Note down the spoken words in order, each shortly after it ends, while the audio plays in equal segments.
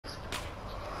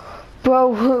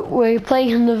Bro, we're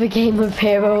playing another game of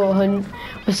Hero Hunt.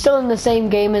 We're still in the same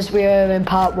game as we were in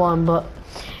part 1, but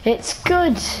it's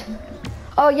good.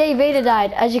 Oh yay, Vader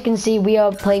died. As you can see, we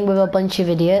are playing with a bunch of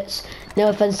idiots. No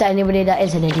offense to anybody that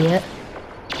is an idiot.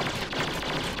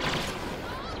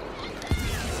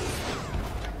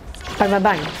 Bang, bang,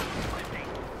 bang.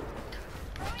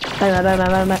 Bang, bang, bang, bang,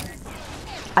 bang, bang.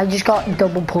 I just got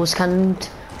double pulse cannoned.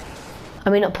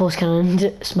 I mean, not pulse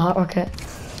cannoned, smart rocket.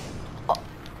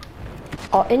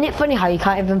 Oh, isn't it funny how you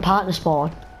can't even partner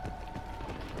spawn?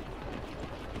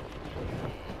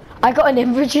 I got an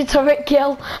infantry turret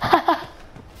kill.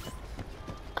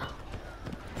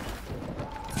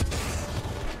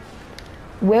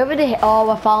 Where were they? Oh,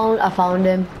 I found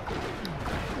him.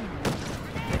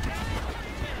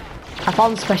 I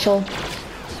found special.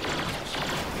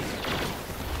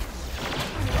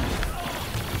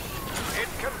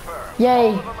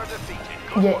 Yay!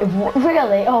 Yeah,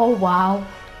 really? Oh wow!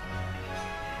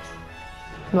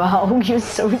 Wow, you're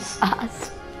so sad.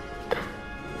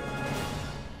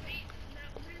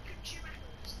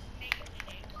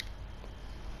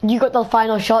 You got the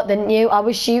final shot, didn't you? I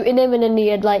was shooting him and then he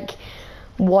had like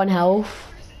 1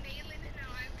 health.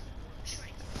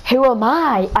 Who am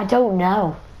I? I don't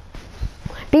know.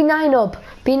 B9 up.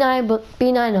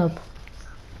 B9 up.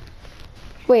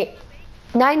 Wait,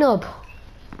 9 up.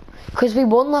 Because we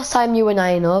won last time you were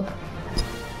 9 up.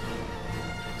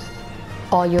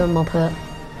 Oh, you're a muppet.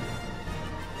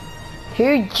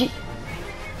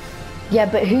 Yeah,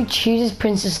 but who chooses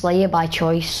Princess Leia by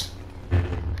choice?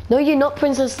 No, you're not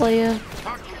Princess Leia.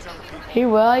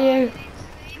 Who are you?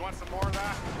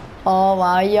 Oh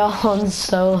wow, you're Han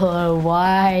Solo.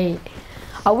 Why?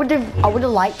 I would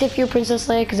have liked if you're Princess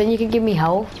Leia, because then you could give me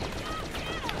health.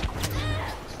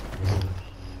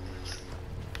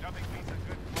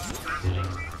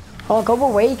 Oh, go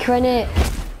away, Krennic.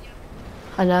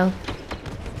 I know.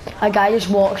 A guy just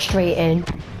walked straight in.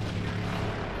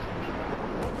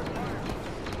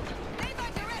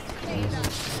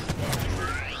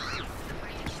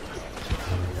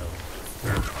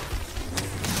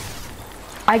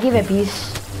 I give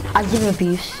abuse. I give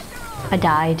abuse. I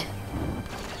died.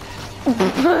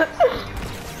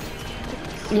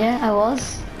 Yeah, I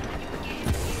was.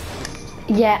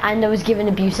 Yeah, and I was giving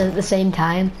abuse at the same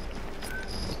time.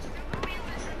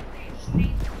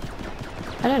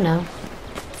 I don't know.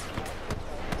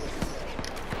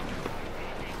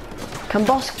 Can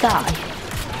Bosk die?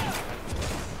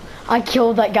 I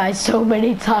killed that guy so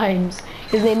many times.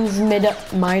 His name is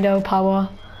Mido Power.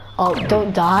 Oh,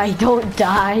 don't die, don't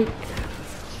die.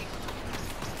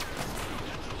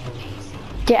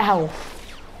 Get health.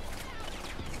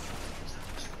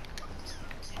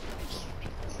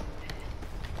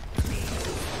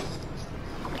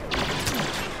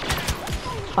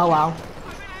 Oh wow.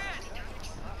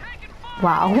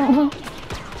 Wow.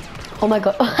 Oh my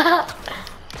god.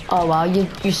 Oh wow,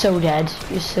 you're so dead.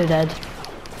 You're so dead.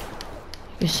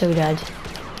 You're so dead.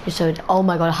 You're so dead. Oh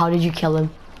my god, how did you kill him?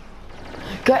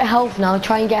 Get health now,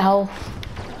 try and get health.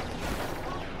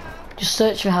 Just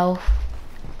search for health.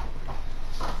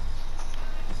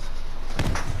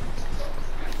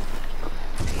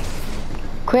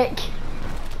 Quick!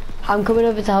 I'm coming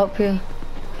over to help you.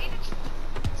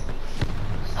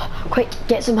 Quick,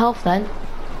 get some health then.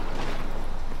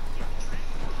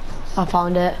 I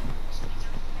found it.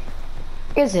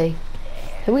 Is he?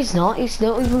 No, he's not. He's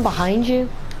not even behind you.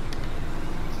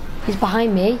 He's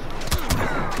behind me.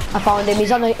 I found him.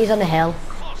 He's on the hill.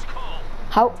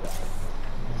 How?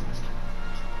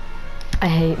 I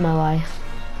hate my life.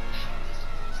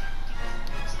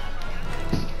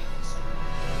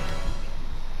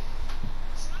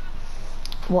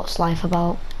 What's life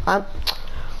about?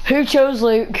 Who chose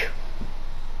Luke?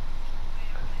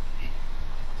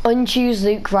 Unchoose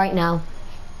Luke right now.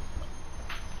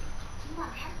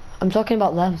 I'm talking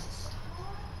about them.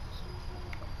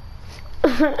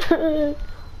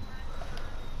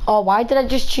 Oh, why did I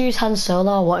just choose Han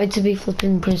Solo? I wanted to be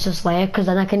flipping Princess Leia because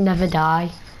then I can never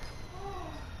die.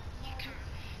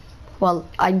 Well,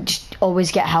 I just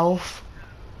always get health.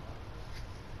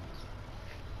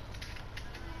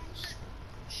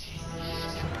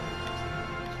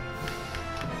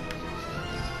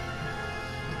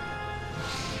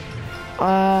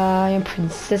 I'm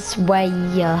Princess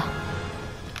Leia.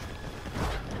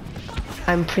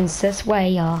 I'm Princess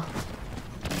Leia.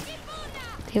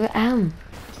 Here I am.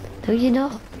 No, you're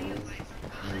not.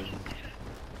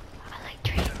 I like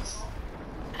trains.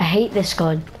 I hate this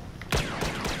gun.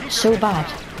 So bad.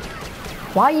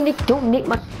 Why you don't nick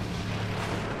my...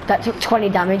 That took 20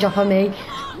 damage off of me.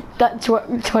 That took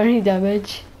 20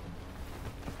 damage.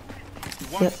 You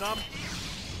want some?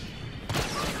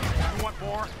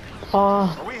 more?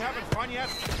 Oh. Are we having fun yet?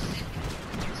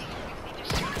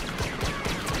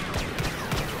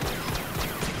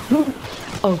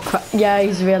 Oh crap. Yeah,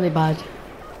 he's really bad. Big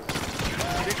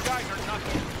guys are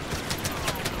nothing.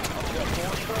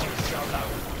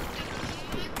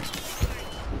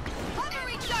 Cover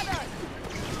each other.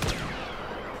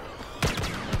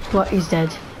 What? He's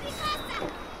dead.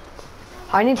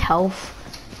 I need health.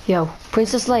 Yo,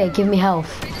 Princess Leia, give me health.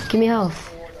 Give me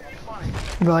health.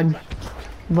 Run.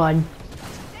 Run.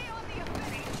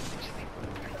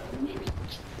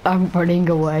 I'm running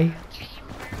away.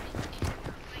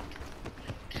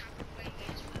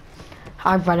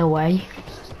 I ran away.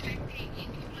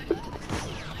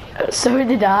 So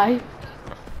did I.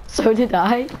 So did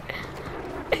I.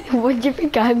 Where do you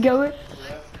think I'm going?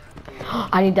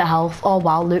 I need the health. Oh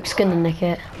wow, Luke's gonna nick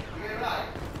it.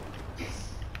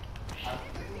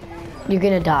 You're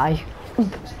gonna die.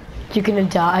 You're gonna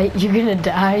die. You're gonna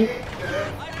die.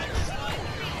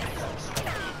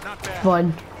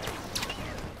 Run.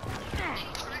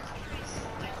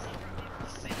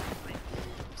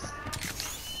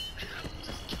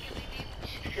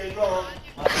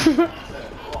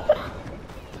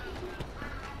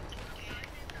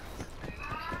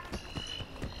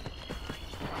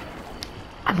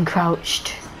 I'm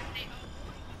crouched.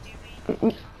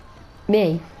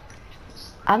 Me?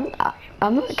 I'm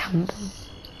not camping.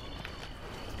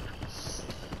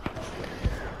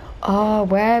 Oh,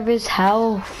 where is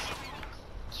health?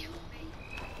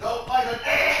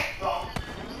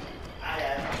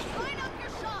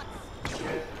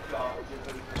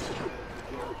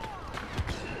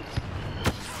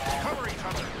 Cover each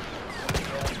other.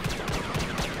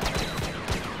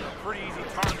 Pretty easy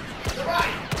target.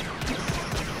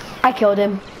 I killed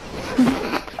him.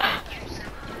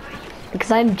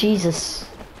 Because I'm Jesus.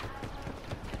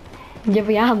 Yeah,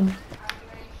 we am.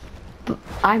 But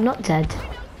I'm not dead.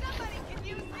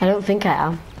 I don't think I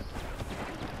am.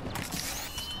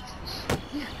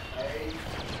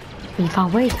 You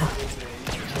found Vader.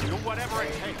 Do whatever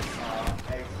it takes.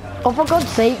 Oh, for God's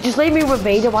sake, just leave me with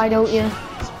Vader, why don't you?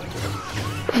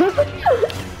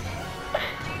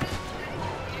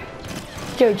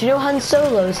 Joe, do you know Han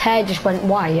Solo's hair just went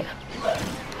white?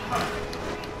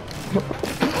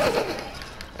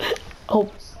 Oh.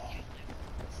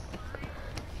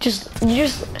 You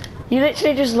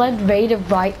literally just led Vader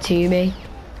right to me.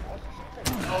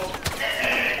 You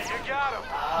got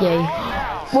him. Yay.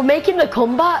 We're making the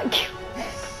comeback.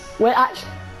 We're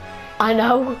actually, I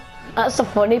know, that's the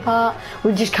funny part.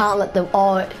 We just can't let them,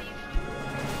 oh.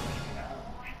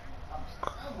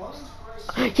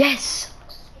 Yes,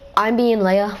 I'm being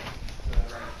Leia.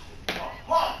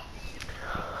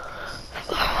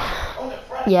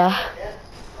 Yeah.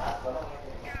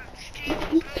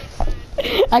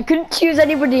 I couldn't choose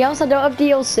anybody else, I don't have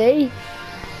DLC.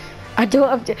 I don't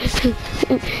have to.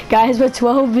 Guys, we're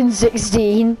 12 and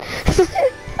 16. Use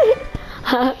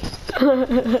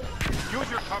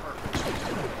your cover.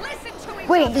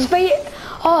 Wait, does Leia,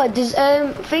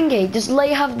 does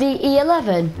Leia have the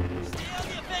E11?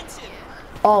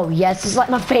 Oh yes, it's like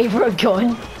my favourite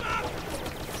gun.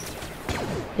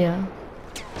 Yeah.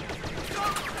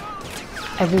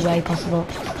 Every way possible.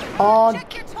 Oh.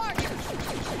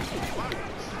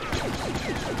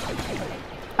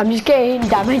 I'm just getting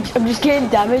damage. I'm just getting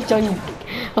damage on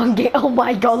oh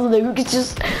my god, Luke's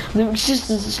just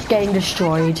getting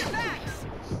destroyed.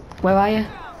 Where are you?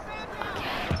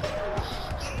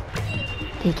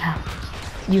 Okay. Decaf.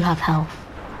 You have health.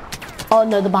 Oh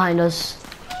no, they're behind us.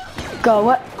 Go,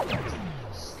 what?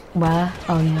 Where?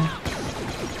 Oh yeah.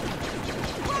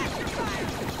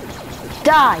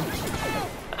 Die!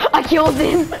 I killed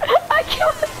him! I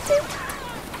killed him!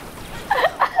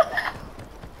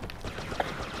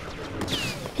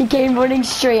 He came running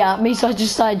straight at me, so I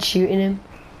just started shooting him.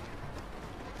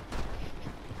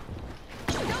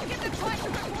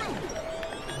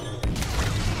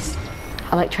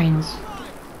 I like trains.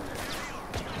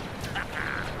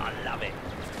 I love it.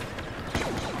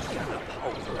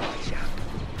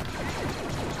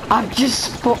 I'm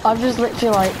just literally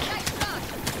like.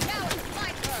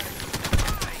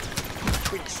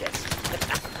 Princess.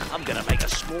 I'm gonna make a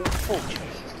small fortune.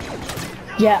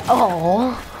 Yeah.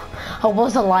 Oh, I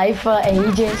was alive for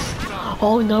ages.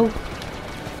 Oh no!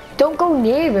 Don't go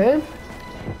near him.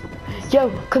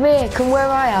 Yo, come here. Come where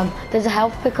I am. There's a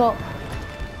health pickup.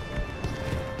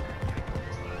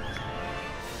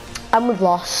 And we've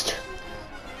lost.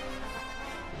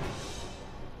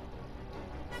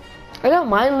 I don't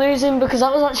mind losing because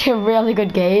that was actually a really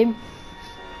good game.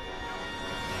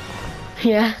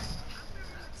 Yeah.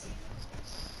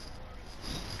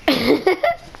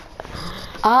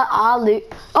 I'll loot.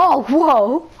 Oh,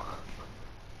 whoa!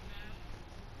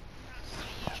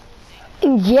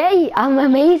 Yay, I'm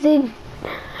amazing.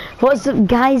 What's up,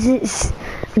 guys? It's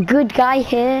a good guy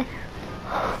here.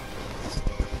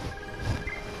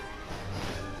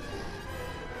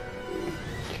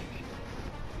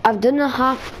 I've done a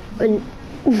half and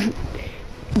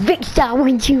Victor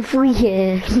 1, 2, 3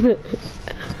 here.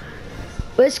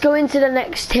 Let's go into the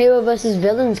next hero versus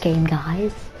villains game,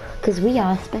 guys, because we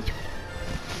are special.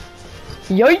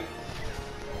 Yoink!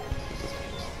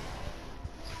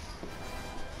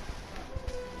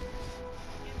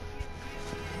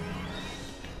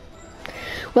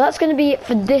 Well, that's going to be it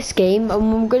for this game,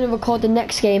 and we're going to record the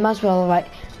next game as well, alright?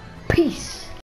 Peace!